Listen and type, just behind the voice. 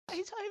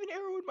Guys, I have an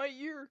arrow in my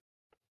ear.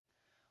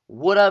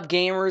 What up,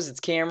 gamers?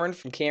 It's Cameron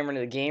from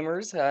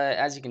CameronandtheGamers.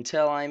 As you can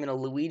tell, I'm in a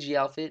Luigi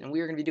outfit, and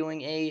we are going to be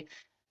doing a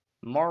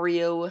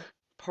Mario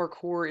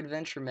Parkour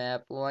adventure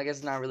map. Well, I guess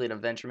it's not really an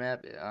adventure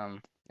map.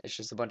 It's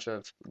just a bunch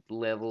of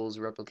levels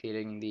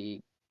replicating the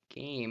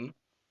game.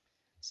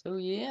 So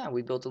yeah,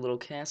 we built a little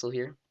castle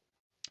here.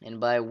 And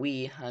by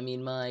we, I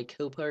mean my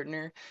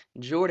co-partner,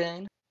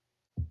 Jordan.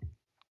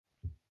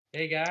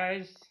 Hey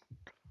guys.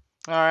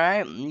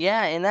 Alright,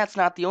 yeah, and that's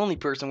not the only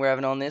person we're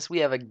having on this. We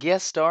have a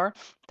guest star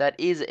that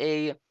is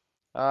a,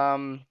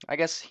 I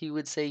guess he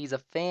would say he's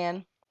a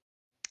fan.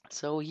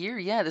 So here,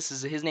 yeah,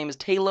 his name is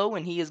Talo,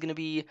 and he is going to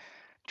be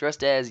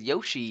dressed as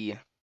Yoshi.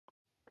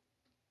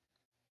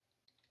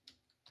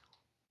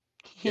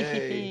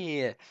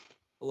 Yay.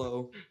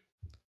 Hello.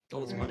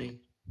 All this money.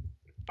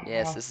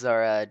 Yes, this is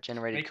our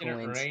generated Making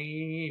coins. it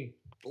rain.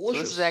 So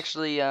this is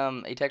actually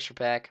a texture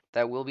pack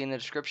that will be in the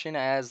description,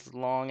 as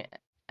long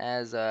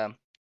as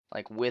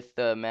like with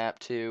the map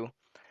too.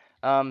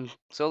 So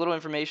a little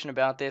information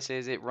about this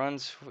is it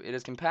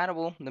is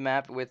compatible, the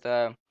map, with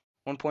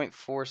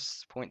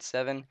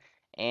 1.4.7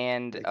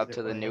 and up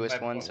to the newest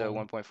one, so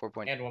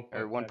 1.4. And Or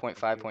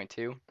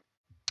 1.5.2.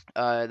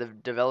 1.5.2. The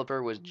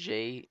developer was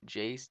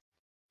Jaxot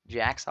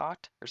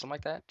or something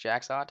like that.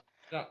 Jaxot.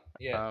 No,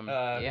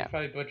 yeah. Yeah. He's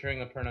probably butchering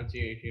the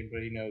pronunciation,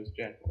 but he knows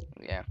generally.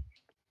 Yeah.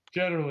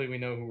 Generally, we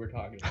know who we're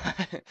talking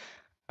about.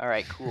 All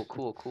right,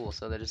 cool.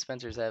 So the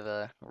dispensers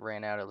have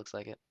ran out. It looks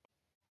like it.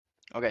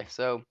 Okay,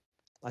 so.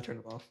 I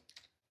turned them off.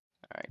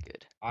 All right,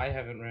 good. I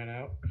haven't ran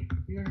out.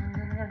 Yeah.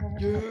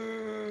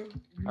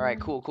 All right,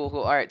 cool.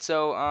 All right,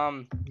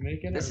 so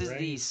this is rain.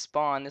 the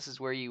spawn. This is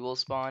where you will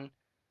spawn.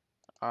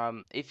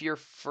 If you're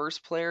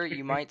first player,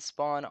 you might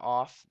spawn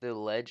off the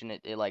ledge, and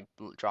it like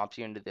drops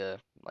you into the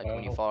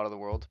when you fall out of the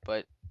world.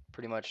 But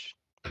pretty much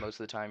most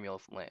of the time you'll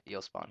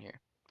spawn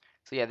here.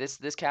 So yeah,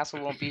 this castle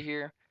won't be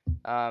here.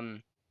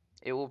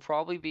 It will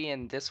probably be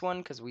in this one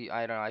because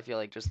I don't know. I feel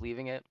like just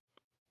leaving it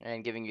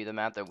and giving you the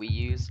map that we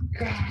use.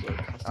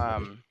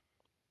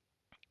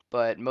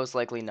 But most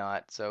likely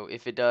not. So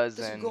if it does,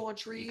 then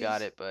you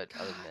got it. But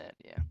other than that,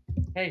 yeah.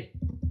 Hey,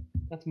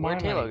 that's my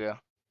Where'd Talo go?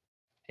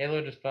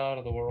 Talo just fell out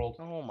of the world.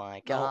 Oh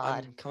my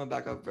god. No, I'm coming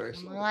back up very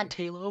slowly. Come on,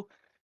 Talo.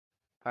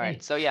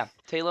 Alright, so yeah.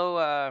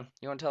 Talo,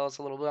 you want to tell us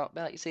a little bit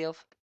about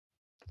yourself?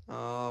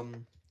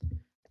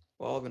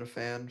 Well, I've been a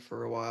fan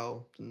for a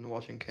while. Been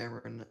watching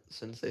Cameron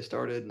since they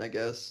started, I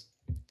guess.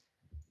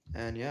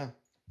 And yeah.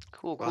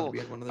 Cool.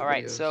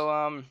 Alright,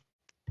 so,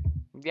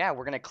 yeah,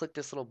 we're going to click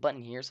this little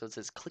button here. So it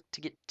says click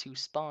to get to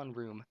spawn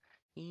room.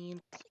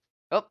 And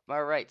oh,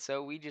 alright,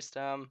 so we just,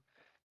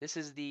 this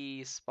is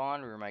the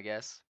spawn room, I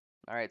guess.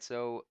 Alright,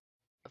 so,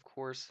 of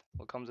course,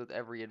 what comes with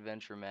every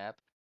adventure map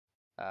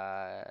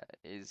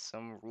is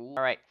some rules.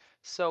 Alright,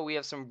 so we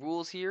have some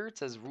rules here. It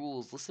says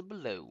rules listed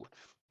below.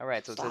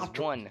 Alright, so it says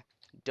 1,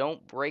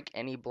 don't break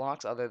any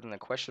blocks other than the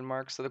question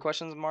marks. So the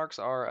question marks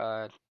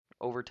are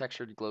over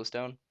textured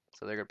glowstone,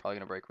 so they're probably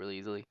going to break really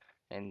easily.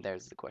 And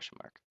there's the question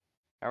mark.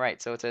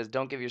 Alright, so it says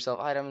don't give yourself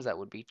items. That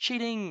would be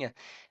cheating.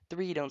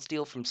 3, don't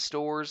steal from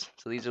stores.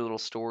 So these are little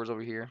stores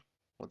over here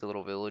with the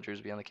little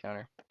villagers behind the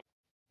counter.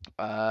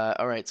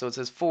 Alright, so it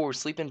says 4,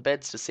 sleep in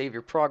beds to save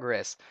your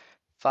progress.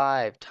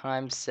 5,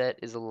 time set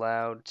is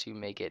allowed to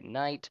make it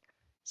night.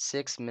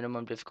 6,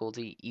 minimum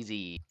difficulty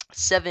easy.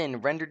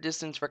 7, render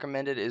distance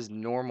recommended is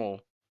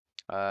normal.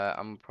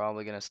 I'm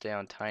probably going to stay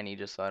on tiny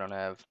just so I don't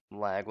have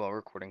lag while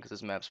recording because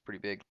this map's pretty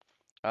big.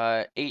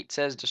 8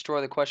 says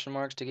destroy the question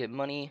marks to get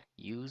money.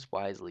 Use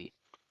wisely.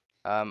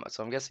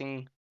 So I'm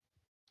guessing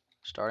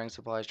starting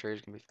supplies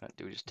traders can be found.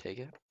 Do we just take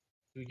it?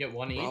 Do we get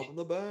one each?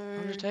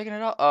 I'm just taking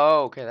it all.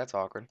 Oh, okay, that's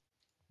awkward.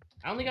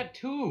 I only got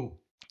 2.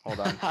 Hold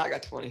on. I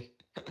got 20.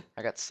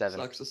 I got 7.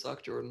 Sucks to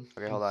suck, Jordan.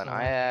 Okay, hold on.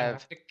 I have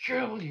have to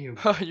kill you.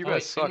 You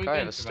guys suck. I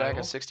have a stack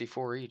of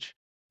 64 each.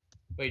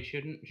 Wait,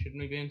 shouldn't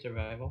we be in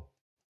survival?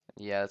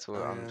 Yeah, that's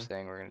what I'm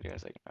saying we're gonna do in a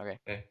second. Okay.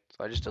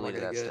 So I just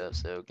deleted that stuff.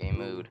 So game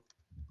mode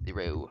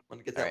 0. I'm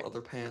gonna get that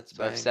leather pants.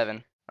 So I have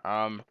 7.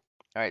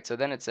 Alright, so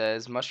then it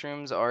says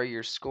mushrooms are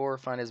your score.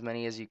 Find as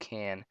many as you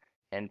can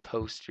and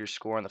post your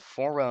score on the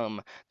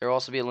forum. There will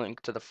also be a link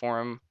to the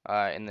forum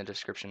in the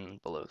description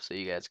below, so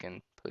you guys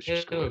can post your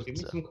scores. Give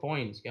me some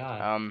coins,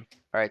 God.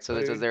 Alright, so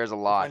it says there's a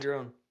lot. Find your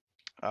own.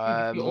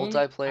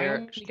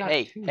 Multiplayer.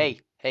 Hey.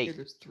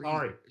 There's 3.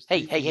 Sorry.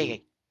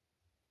 Hey.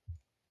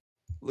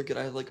 Look at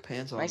I have like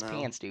pants on nice now.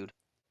 Pants, dude.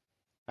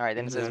 Alright,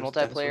 then it says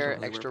multiplayer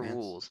extra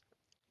rules.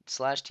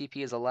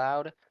 /TP is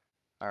allowed.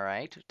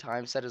 Alright,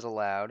 time set is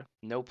allowed.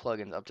 No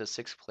plugins, up to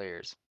 6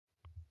 players.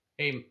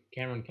 Hey,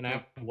 Cameron, can I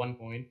have 1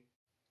 coin?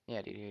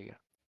 Yeah, dude, here you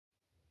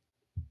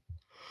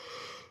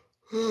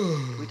go.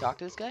 Can we talk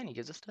to this guy and he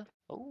gives us stuff?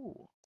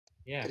 Oh.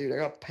 Yeah. Dude, I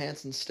got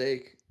pants and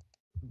steak.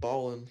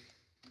 Ballin'.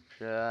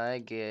 Should I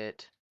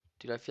get...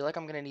 Dude, I feel like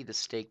I'm gonna need the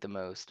steak the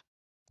most.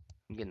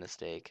 I'm getting the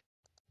steak.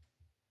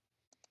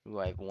 Ooh,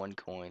 I have 1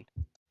 coin.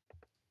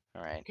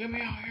 Alright. Give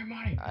me all your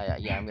money.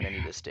 Yeah, I'm gonna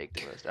need the steak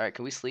the most. Alright,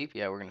 can we sleep?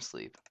 Yeah, we're gonna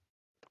sleep.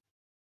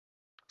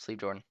 Sleep,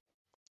 Jordan.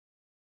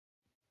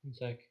 1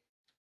 sec.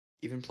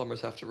 Even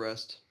plumbers have to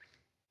rest.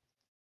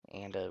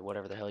 And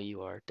whatever the hell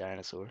you are,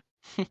 dinosaur.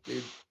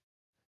 Dude,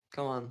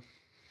 come on.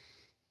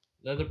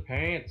 Leather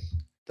pants.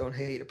 Don't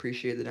hate,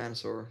 appreciate the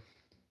dinosaur.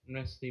 I'm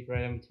gonna sleep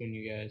right in between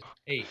you guys.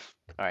 Hey.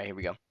 All right, here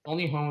we go.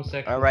 Only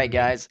homosexuals. All right,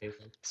 guys.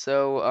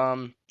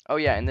 So oh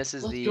yeah, and this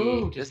is Let's the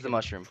go. this is the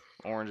mushroom,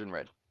 orange and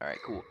red. All right,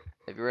 cool.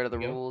 Have you read of the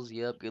rules?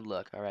 Yep. Good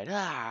luck. All right.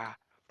 Ah.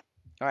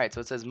 All right.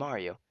 So it says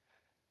Mario.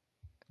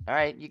 All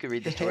right, you can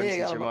read this, Jordan,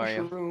 since you're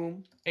Mario.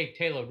 Mushroom. Hey,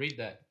 Taylor, read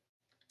that.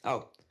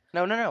 Oh.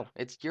 No.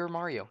 It's your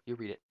Mario. You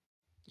read it.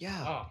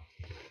 Yeah.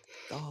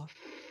 Oh.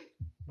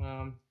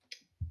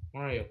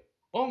 Mario.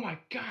 Oh my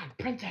God,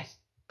 princess.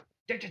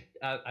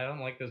 I don't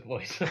like this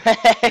voice.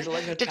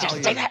 Did you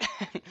say that?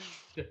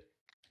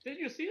 Did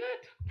you see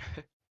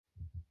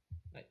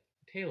that?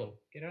 Taylor,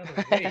 get out of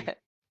the way.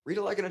 Read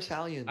it like an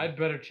Italian. I'd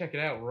better check it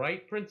out,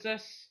 right,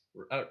 princess?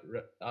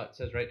 It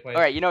says right twice.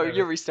 All right, you know,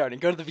 you're restarting.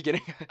 Go to the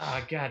beginning.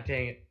 Ah, God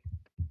dang it.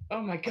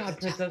 Oh my God,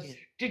 princess.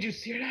 Did you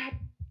see that?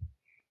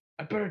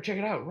 I better check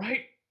it out,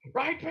 right?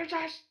 Right,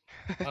 princess?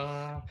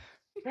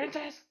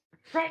 Princess?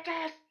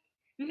 Princess?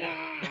 No!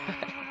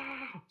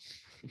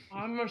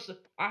 I'm a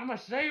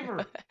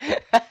saver.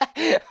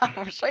 I'm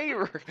a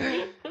saver.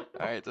 All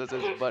right, so it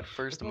says, but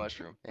first a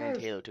mushroom. And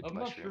Taylor took the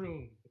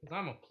mushroom. Because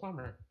I'm a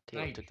plumber.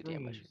 Taylor took the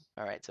damn mushroom.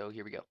 All right, so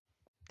here we go.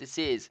 This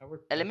is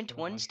Element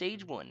 1,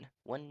 Stage 1,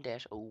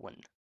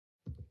 1-01.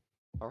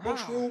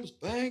 Mushrooms,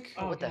 bank.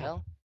 Oh, what the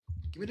hell?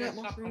 Give me that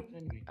mushroom.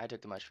 I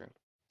took the mushroom.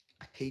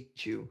 I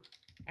hate you.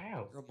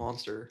 Ow. You're a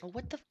monster. Oh,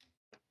 what the?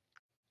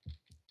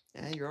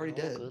 Yeah, you're already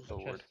dead. Good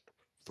lord.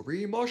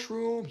 3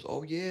 mushrooms.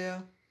 Oh, yeah.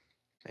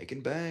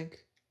 Making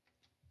bank.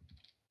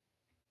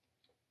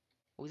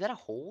 Was that a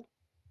hole?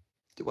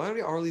 Dude, why did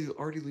we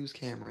already lose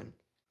Cameron?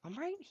 I'm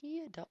right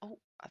here. Oh,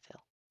 I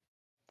fell.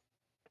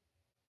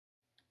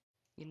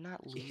 You're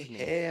not losing me.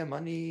 Yeah,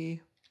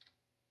 money.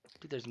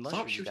 Dude, there's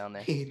mushrooms down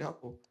there. No.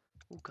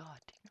 Oh,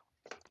 God.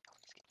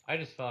 I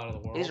just fell out of the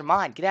world. These are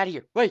mine. Get out of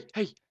here. Wait,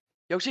 hey.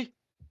 Yoshi.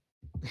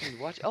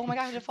 Watch. Oh, my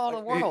God. I just fell out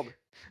of the world.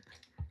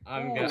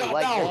 I'm good.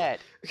 Like that.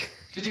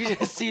 Did you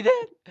just see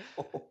that?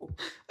 Oh,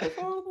 I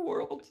fell out of the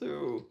world,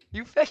 too.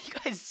 You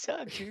guys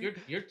suck,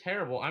 dude. You're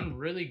terrible. I'm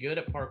really good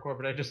at parkour,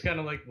 but I just kind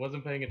of like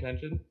wasn't paying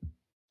attention.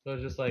 So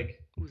it's just like.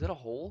 Ooh, is that a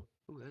hole?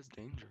 Ooh, that's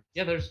dangerous.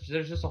 Yeah, there's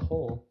just a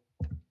hole.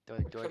 Do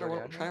I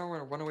trying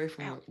to run away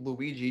from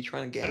Luigi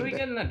trying to get. How do we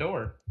get in that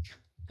door?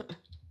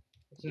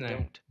 What's in there?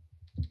 Don't.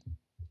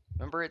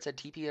 Remember, it said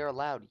TP are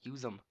allowed.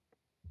 Use them.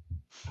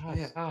 Oh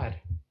yeah. God.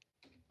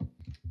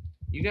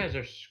 You guys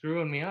are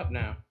screwing me up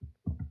now.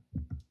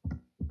 How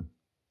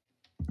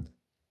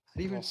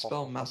do you even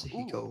spell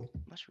Masahiko?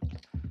 Mushrooms.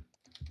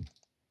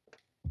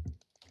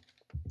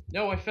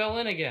 No, I fell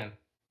in again.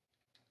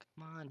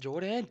 Come on,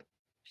 Jordan.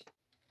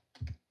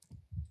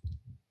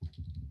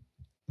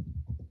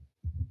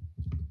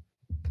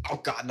 Oh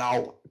God,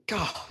 no!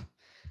 God,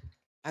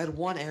 I had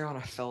 1 arrow and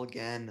I fell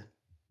again.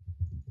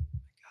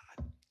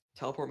 God,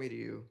 teleport me to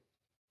you.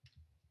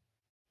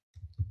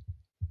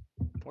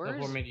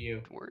 Teleport me to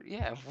you.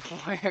 Yeah.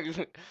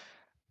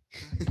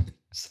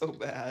 So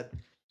bad.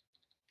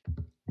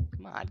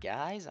 Come on,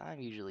 guys.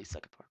 I'm usually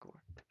suck at parkour.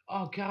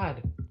 Oh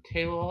God,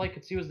 Taylor, all I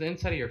could see was the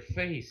inside of your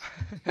face.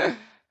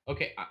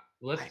 Okay,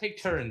 let's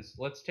take turns.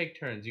 Let's take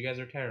turns. You guys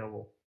are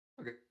terrible.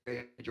 Okay,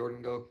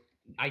 Jordan, go.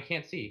 I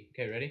can't see.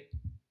 Okay, ready?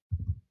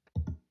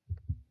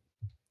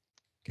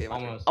 Okay,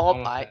 almost.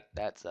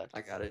 That sucked.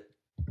 I got it.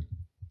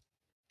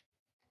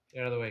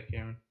 Get out of the way,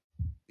 Cameron.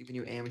 Leaving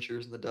you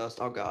amateurs in the dust.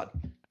 Oh God.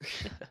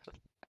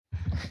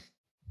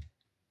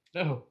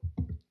 No.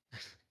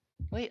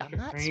 Wait, I'm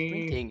not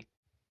sprinting.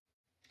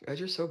 You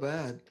guys are so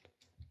bad.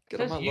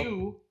 Get on my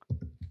you.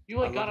 You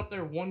like got up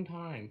there 1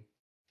 time.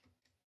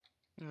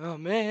 Oh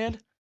man.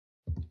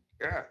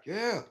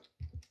 Yeah.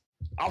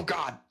 Oh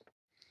God.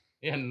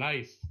 Yeah,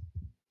 nice.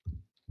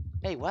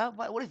 Hey,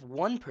 what if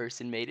 1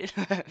 person made it?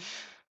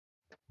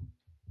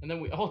 And then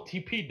we all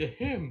TP'd to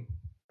him.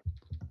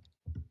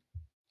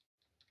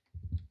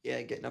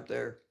 Yeah, getting up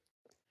there.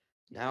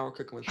 Now we're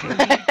cooking with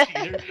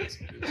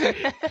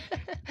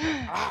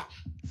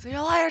See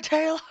you later,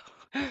 Taylor.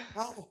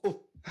 No.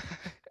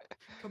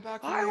 Come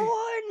back. I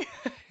won.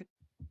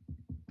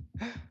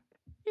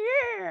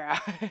 Yeah.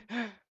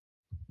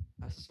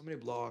 That's so many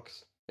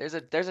blocks. There's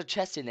a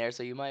chest in there,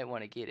 so you might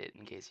want to get it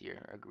in case you're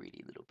a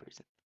greedy little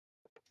person.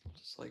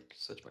 Just like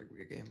such my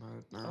greedy game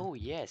mode now. Oh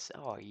yes.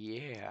 Oh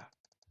yeah.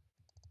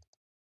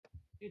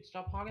 Dude,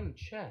 stop hogging the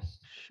chest.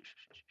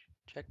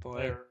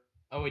 Checkpoint. There.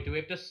 Oh wait, do we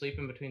have to sleep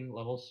in between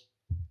levels?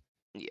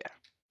 Yeah.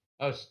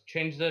 Oh,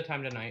 change the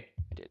time to night.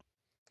 I did.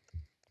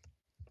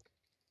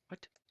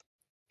 What?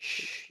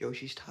 Shh,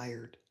 Yoshi's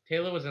tired.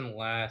 Taylor was in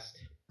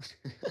last.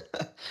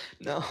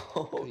 No.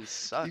 He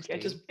sucks. You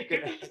can't dude. just.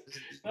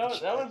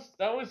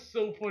 that was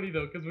so funny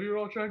though, because we were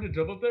all trying to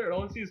jump up there, and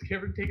all I see is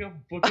Cameron take off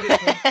booking it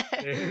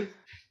upstairs.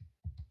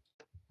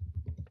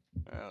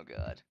 Oh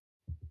God.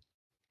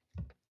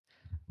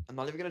 I'm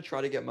not even gonna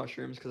try to get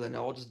mushrooms because I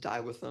know I'll just die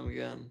with them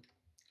again.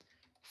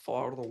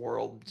 Fall out of the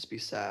world, just be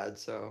sad.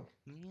 So.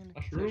 Man,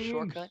 is there a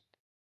shortcut?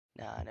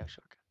 Nah, no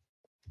shortcut.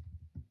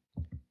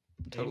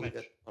 totally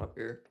get up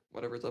here.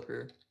 Whatever's up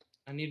here.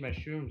 I need my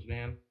shrooms,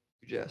 man.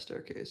 Jazz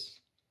staircase.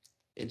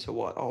 Into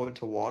what? Oh,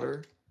 into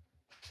water?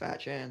 Fat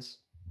chance.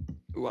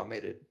 Ooh, I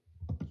made it.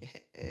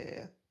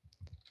 Yeah.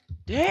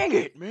 Dang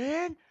it,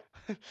 man!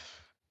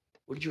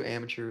 What did you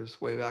amateurs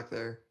way back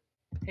there?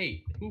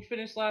 Hey, who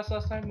finished last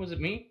time? Was it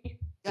me?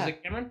 Yeah. Was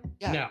it Cameron?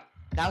 Yeah. No.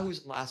 Now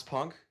who's last,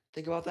 punk?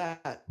 Think about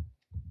that.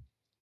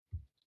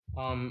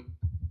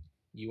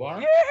 You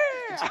are? Yeah!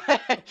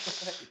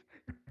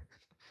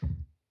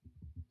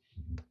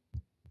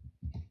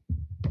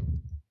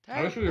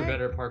 I wish we were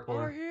better at parkour.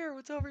 Over here,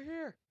 what's over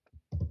here?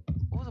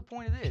 What was the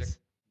point of this?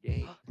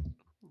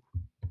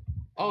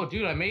 Oh,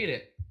 dude, I made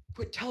it.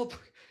 Wait,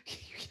 teleport. You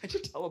can't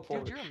just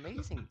teleport. Dude, you're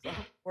amazing. That's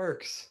how it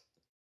works.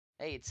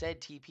 Hey, it said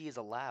TP is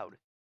allowed.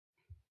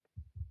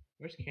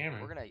 Where's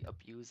Cameron? We're gonna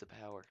abuse the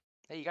power.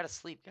 Hey, you gotta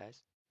sleep,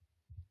 guys.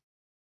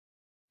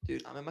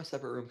 Dude, I'm in my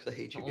separate room because I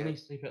hate you I only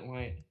guys. sleep at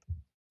night.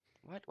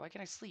 What? Why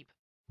can't I sleep?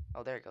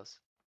 Oh, there it goes.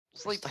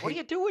 Sleep. What are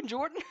you doing,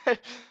 Jordan?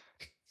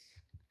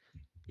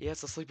 He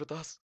has to sleep with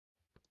us.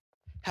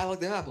 Have like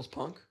the apples,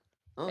 punk.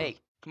 Oh. Hey,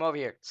 come over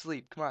here.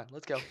 Sleep. Come on,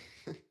 let's go.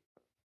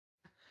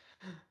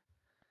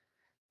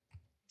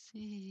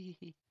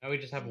 Now we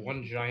just have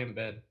one giant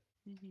bed.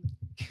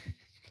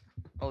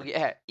 Oh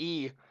yeah,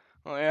 E.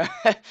 Oh yeah,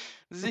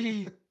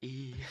 Z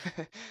E.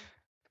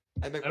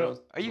 I make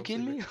Are you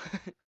kidding me?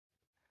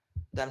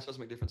 Dinosaurs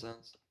make different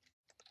sounds.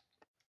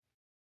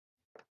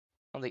 I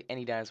don't think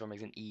any dinosaur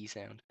makes an E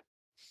sound.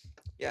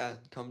 Yeah,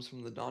 it comes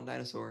from the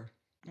non-dinosaur.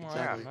 Oh,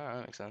 Exactly. Yeah,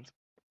 that makes sense.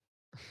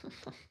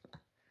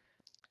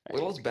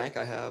 What else bank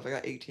I have? I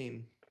got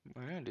 18.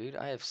 Alright, dude.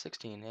 I have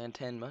 16 and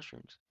 10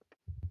 mushrooms.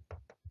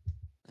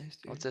 Nice,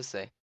 dude. What's this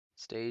say?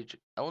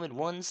 Element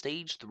 1,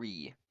 stage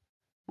 3.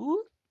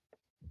 Woo!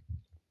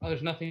 Oh,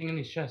 there's nothing in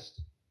these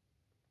chests.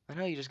 I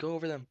know, you just go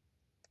over them.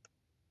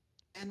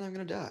 And I'm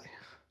gonna die.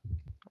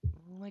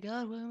 Oh my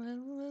god.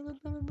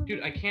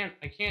 Dude, I can't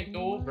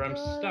go over. I'm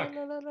stuck.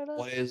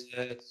 What is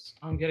this?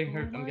 I'm getting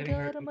hurt. Oh I'm my getting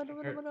hurt. God, I'm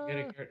getting hurt. I'm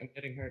getting hurt. I'm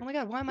getting hurt. Oh my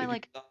god, why am I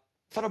like... I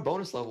found a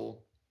bonus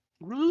level.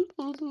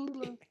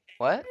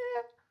 What?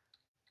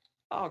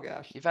 Oh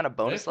gosh. You found a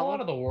bonus Did I fall level?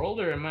 out of the world,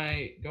 or am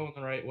I going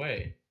the right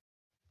way?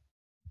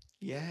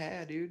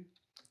 Yeah, dude.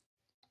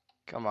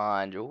 Come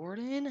on,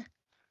 Jordan.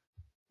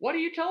 What are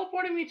you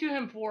teleporting me to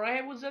him for?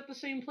 I was at the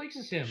same place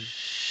as him.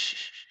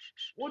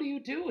 What are you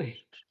doing?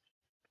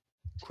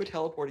 Quit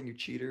teleporting, you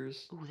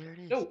cheaters. Ooh, there it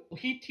is. No,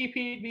 he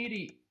TP'd me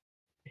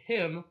to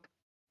him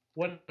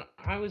when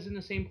I was in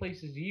the same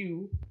place as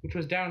you, which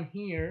was down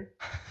here.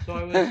 So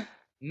I was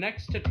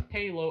next to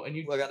Taylor, and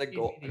you. Ooh, I got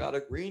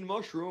a green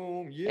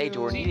mushroom. Yeah. Hey,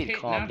 Jordan, you need to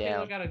calm now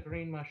down. Taylor got a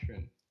green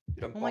mushroom.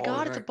 Dude, Oh my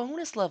god, it's a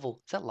bonus level.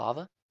 Is that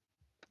lava?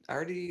 I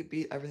already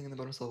beat everything in the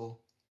bonus level.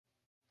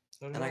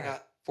 So And I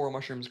got 4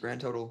 mushrooms grand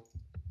total.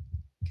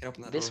 Can't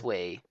open that This door.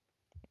 way.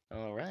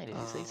 Alright, if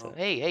you say so.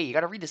 Hey, you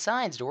gotta read the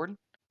signs, Jordan.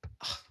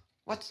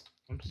 What?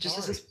 I'm Just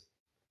sorry. this.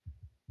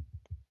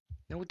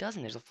 No, it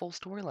doesn't. There's a full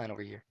storyline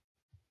over here.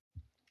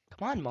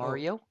 Come on,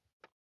 Mario.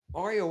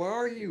 Mario, where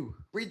are you?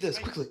 Read this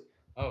quickly.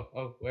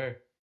 Oh, where?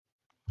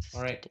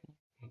 All right.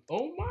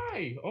 Oh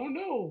my! Oh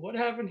no! What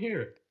happened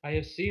here? I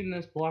have seen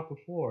this block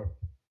before.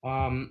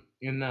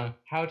 In the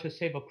How to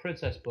Save a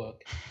Princess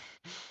book.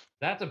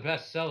 That's a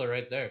bestseller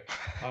right there.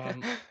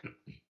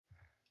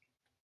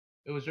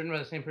 It was written by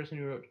the same person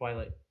who wrote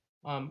Twilight.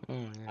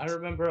 I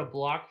remember a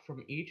block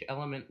from each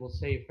element will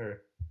save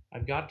her.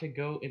 I've got to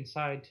go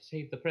inside to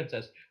save the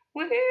princess.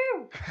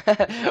 Woohoo!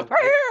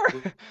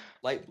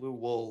 Light blue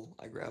wool.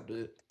 I grabbed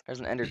it. There's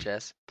an ender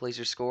chest. Place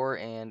your score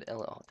and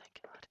oh,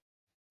 thank God.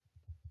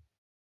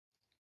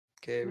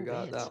 Okay, we Ooh,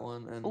 got beds. that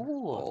one and Ooh,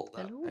 all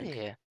that. hello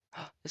there.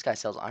 This guy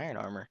sells iron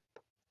armor.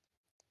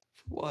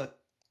 What?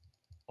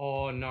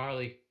 Oh,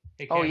 gnarly.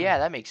 Hey, Oh Cameron. yeah,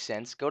 that makes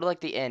sense. Go to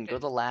like the end. Go to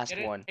the last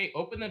one. Hey,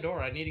 open the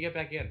door. I need to get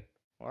back in.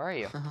 Where are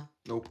you?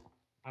 Nope.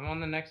 I'm on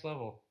the next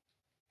level.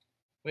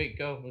 Wait,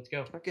 go. Let's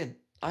go. Again,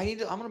 I'm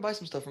gonna buy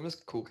some stuff from this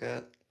cool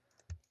cat.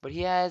 But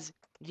he has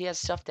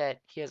stuff that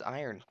he has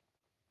iron.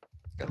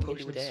 Got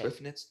potion of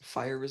swiftness,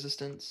 fire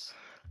resistance.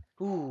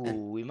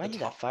 Ooh, we might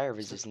need that fire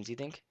resistance. You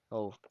think?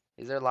 Oh,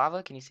 is there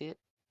lava? Can you see it?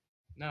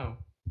 No.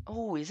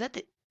 Oh, is that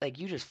the like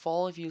you just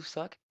fall if you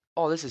suck?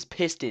 Oh, this is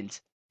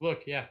pistons.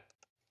 Look, yeah.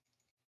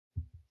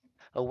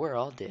 Oh, we're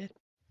all dead.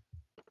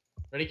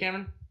 Ready,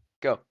 Cameron?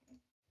 Go.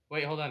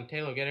 Wait, hold on.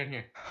 Taylor, get in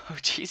here. Oh,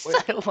 jeez,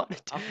 I don't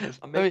want to.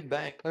 I'm making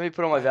bank. Let me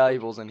put all my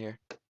valuables in here.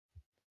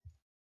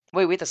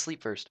 Wait, we have to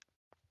sleep first.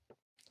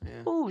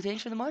 Yeah. Ooh,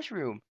 thanks for the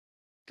mushroom.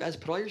 Guys,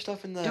 put all your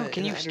stuff in the. Dude,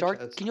 can in you the start?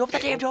 chest. Can you open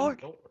that damn door?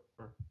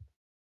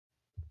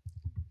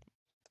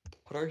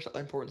 Put all your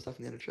important stuff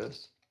in the ender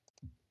chest.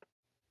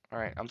 All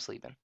right, I'm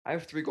sleeping. I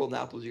have 3 golden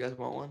apples. You guys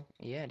want one?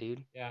 Yeah,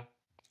 dude. Yeah.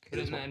 Put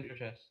it in the ender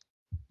chest.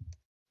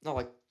 No,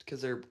 like,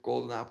 because they're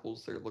golden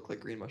apples. They look like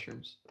green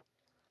mushrooms.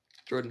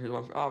 Jordan, here's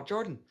one. Oh,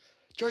 Jordan!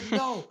 Jordan,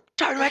 no!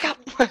 Jordan, wake up!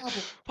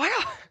 Wake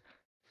up!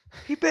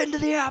 He bit into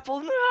the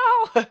apple.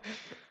 No!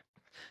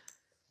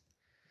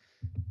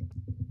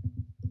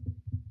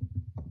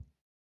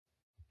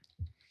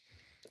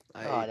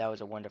 Oh, that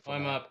was a wonderful.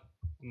 I'm up.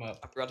 I'm up.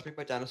 I forgot to make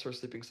my dinosaur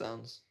sleeping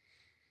sounds.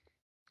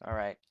 All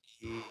right.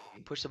 Yee.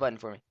 Push the button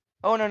for me.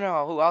 Oh, no, no.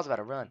 Oh, I was about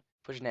to run.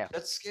 Push it now.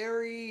 That's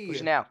scary.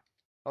 Push it now.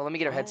 Oh, let me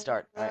get her I head don't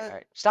start. like All right, that. all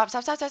right. Stop,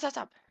 stop, stop, stop, stop,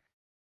 stop.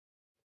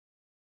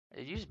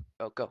 Did you just...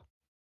 Oh, go.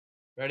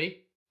 Ready?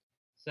 Okay,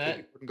 Set.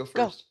 you can go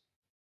Go. first.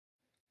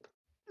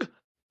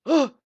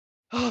 Oh,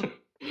 oh,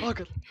 oh,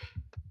 good.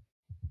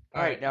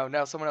 All right, Alright.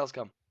 now someone else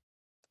come.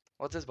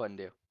 What's this button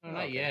do? No, Oh,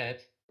 not okay.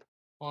 yet.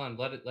 Hold on,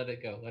 let it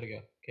go. Let it go.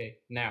 Okay,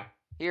 now.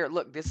 Here,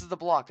 look, this is the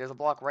block. There's a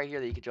block right here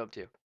that you can jump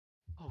to.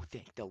 Oh,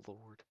 thank the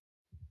Lord.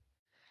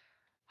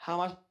 How am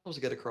I supposed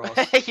to get across?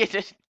 You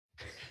just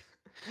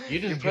You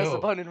press the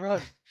go. button and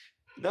run.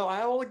 No, I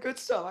have all the good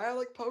stuff. I have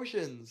like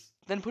potions.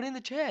 Then put it in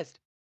the chest.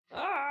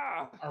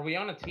 Ah! Are we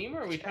on a team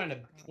or are we trying to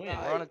win?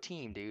 We're on a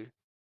team, dude.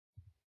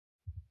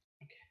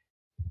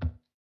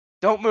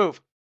 Don't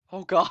move.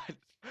 Oh, God.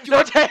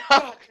 No, God, dang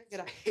it,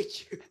 I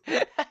hate you.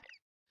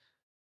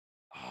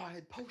 Oh, I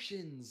had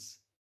potions.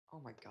 Oh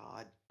my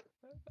god.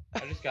 I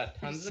just got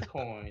tons of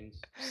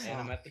coins and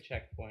I'm at the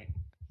checkpoint.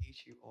 I hate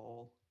you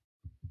all.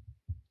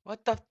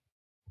 What the?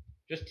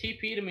 Just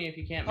TP to me if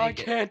you can't I make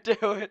it. can't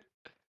do it.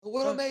 I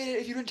would have made it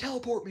if you didn't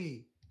teleport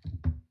me.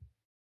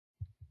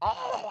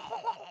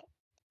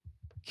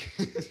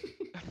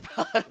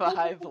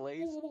 High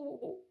place.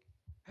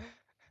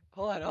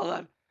 Hold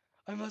on.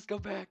 I must go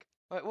back.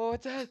 Wait,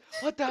 what's that?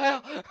 What the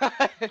hell?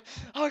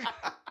 Oh,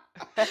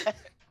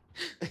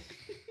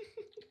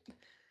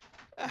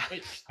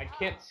 Wait, I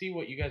can't see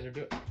what you guys are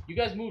doing. You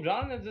guys moved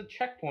on? There's a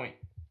checkpoint.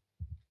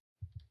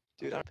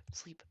 Dude,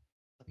 sleep.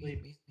 let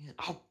me in.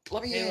 Oh,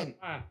 let me Hey, in.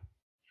 look, come on.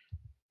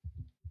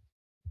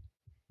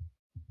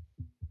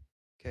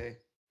 Okay.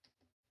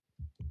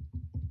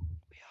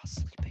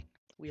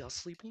 We are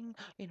sleeping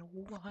in a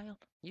while.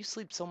 You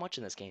sleep so much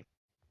in this game.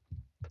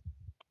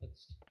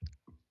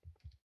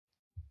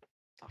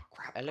 Oh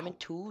crap. Element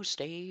 2,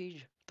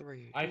 stage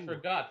 3. I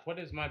forgot. What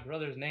is my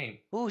brother's name?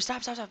 Ooh,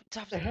 stop.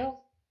 What the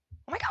hell?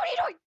 Oh my god, what are you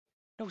doing?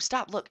 No,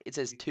 stop. Look, it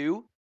says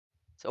 2.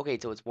 So, okay,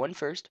 so it's 1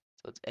 first.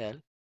 So it's L.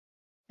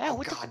 Oh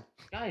what god.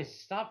 Guys,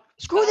 stop.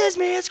 Screw this,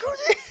 man. Screw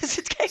this.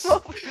 It's game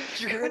over.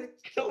 You're gonna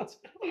kill it.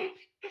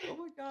 Oh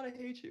my god, I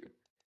hate you.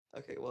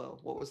 Okay, well,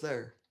 what was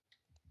there?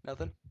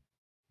 Nothing.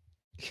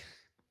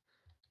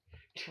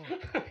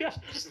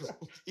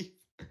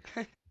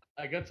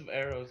 I got some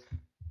arrows.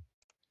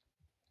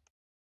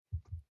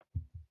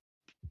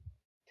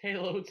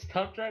 Taylor,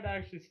 stop trying to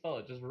actually spell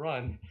it. Just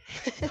run.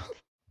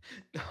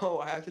 No,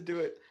 I have to do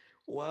it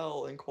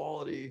well in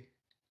quality.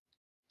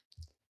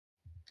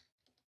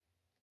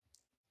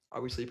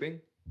 Are we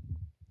sleeping?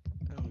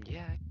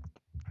 Yeah.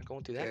 I'm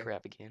going through that Okay.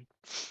 crap again.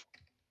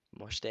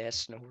 Mustache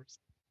snores.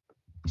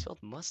 You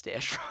spelled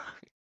mustache wrong.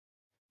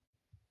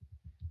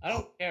 I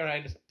don't care.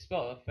 I just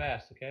spell it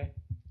fast, okay?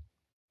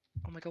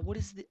 Oh my god, what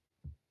is the...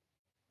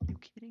 Are you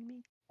kidding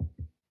me?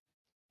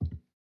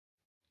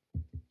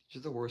 These are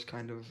the worst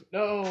kind of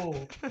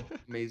No!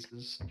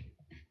 mazes.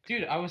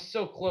 Dude, I was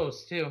so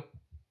close, too.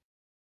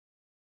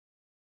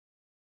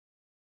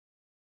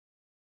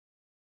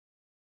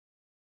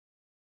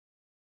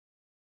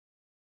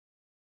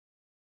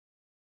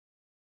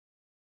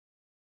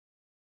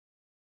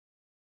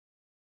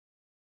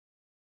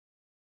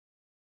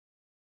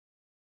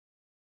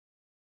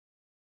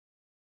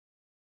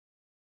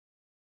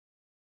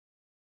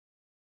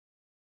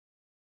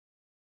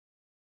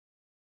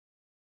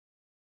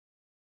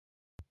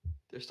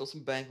 There's still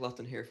some bank left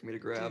in here for me to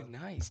grab.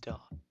 Dude, nice, dog.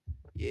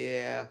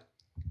 Yeah.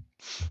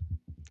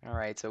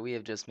 Alright, so we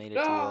have just made it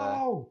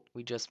No! to,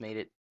 we just made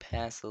it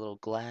past the little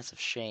glass of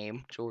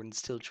shame. Jordan's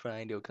still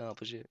trying to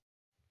accomplish it.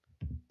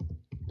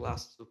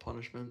 Glasses of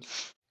punishment.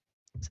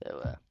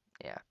 So,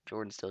 yeah,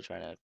 Jordan's still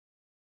trying to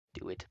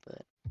do it,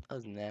 but other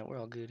than that, we're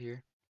all good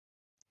here.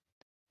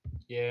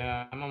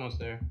 Yeah, I'm almost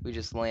there. We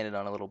just landed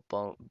on a little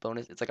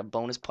bonus, it's like a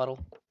bonus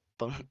puddle.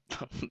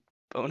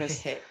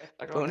 Bonus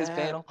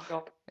panel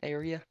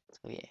area.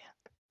 So, yeah.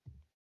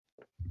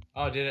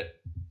 Oh, did it?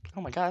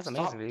 Oh my god, that's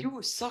amazing, dude.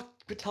 You suck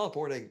with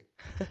teleporting.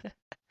 Do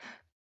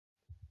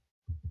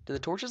the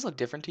torches look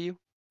different to you?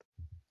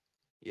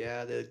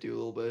 Yeah, they do a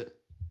little bit.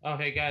 Oh,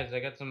 hey guys, I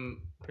got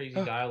some crazy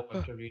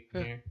dialogue trivia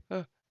in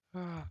here.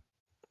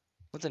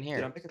 What's in here?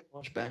 Did I make a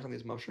bunch bank on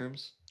these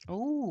mushrooms?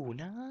 Oh,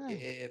 nice.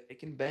 Yeah,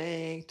 making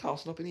bank,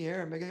 tossing up in the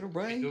air, making it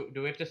rain.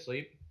 Do we have to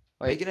sleep?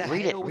 Wait,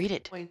 read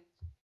it. Coin.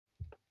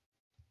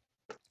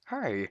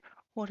 Hey,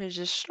 what is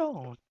this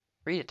stone?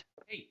 Read it.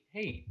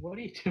 Hey, what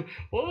are you doing?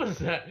 What was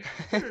that?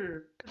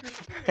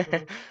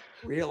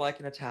 Read it like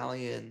an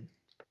Italian.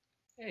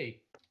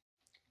 Hey.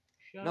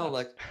 Shut No, up.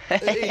 like,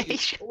 hey,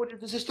 what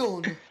is this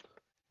stone?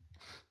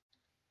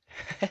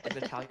 Like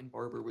an Italian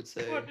barber would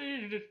say. What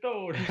is this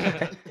stone?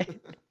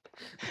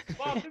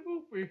 Bobby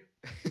Boopy.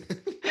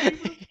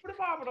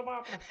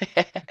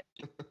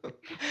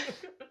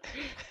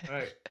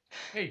 Alright.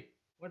 Hey,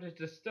 what is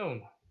this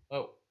stone?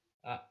 Oh,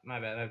 my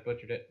bad, I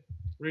butchered it.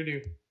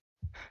 Redo.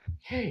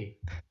 Hey,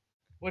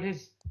 what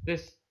is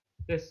this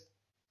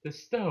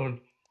stone?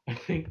 I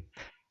think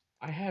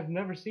I have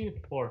never seen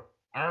it before.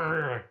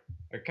 Arrgh,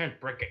 I can't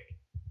break it.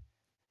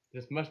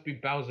 This must be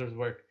Bowser's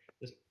work.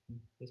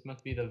 This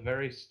must be the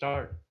very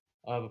start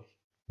of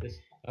this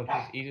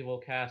evil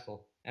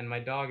castle. And my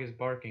dog is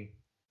barking.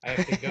 I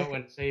have to go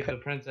and save the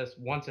princess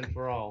once and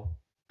for all.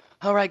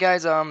 All right,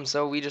 guys.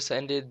 So we just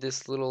ended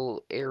this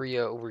little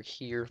area over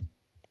here.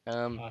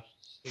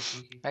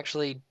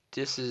 Actually,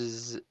 this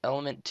is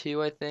element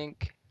 2, I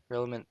think. Or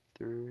element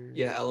 3.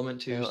 Yeah, element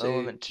 2, No,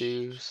 element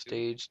 2,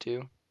 stage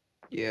 2.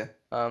 Yeah.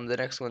 The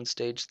next one's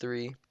stage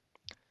 3.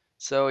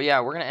 So yeah,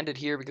 we're gonna end it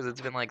here because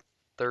it's been like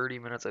 30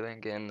 minutes, I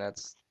think, and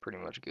that's pretty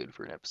much good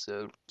for an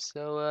episode.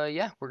 So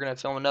yeah, we're gonna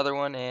film another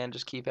one and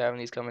just keep having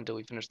these come until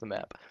we finish the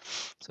map.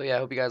 So yeah, I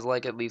hope you guys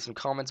like it. Leave some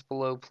comments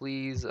below,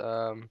 please.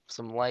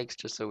 Some likes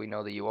just so we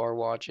know that you are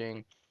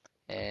watching,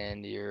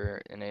 and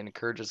it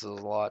encourages us a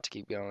lot to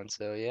keep going.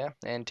 So yeah,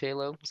 and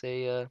Taylo,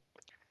 say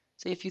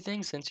a few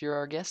things since you're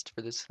our guest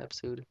for this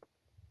episode.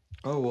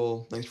 Oh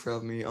well, thanks for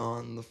having me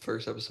on the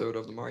first episode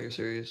of the Mario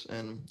series,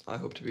 and I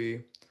hope to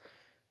be,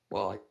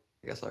 well, I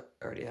guess I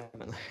already am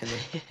in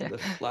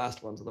the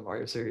last ones of the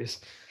Mario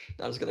series.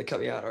 Not just gonna cut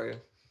me out, are you?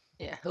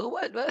 Yeah.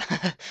 What?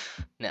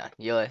 No.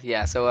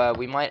 Yeah. So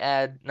we might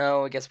add.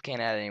 No, I guess we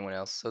can't add anyone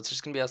else. So it's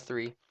just gonna be us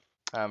three,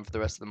 for the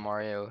rest of the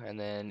Mario. And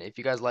then if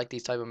you guys like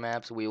these type of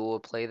maps, we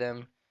will play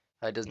them.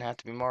 It doesn't have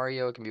to be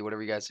Mario. It can be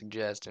whatever you guys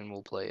suggest, and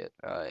we'll play it.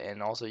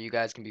 And also you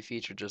guys can be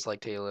featured just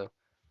like Taylo.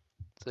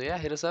 So yeah,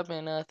 hit us up,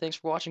 and thanks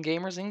for watching,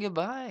 gamers, and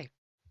goodbye.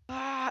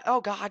 Ah! Oh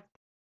God.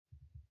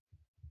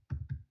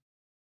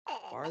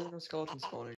 Why are there no skeletons spawning?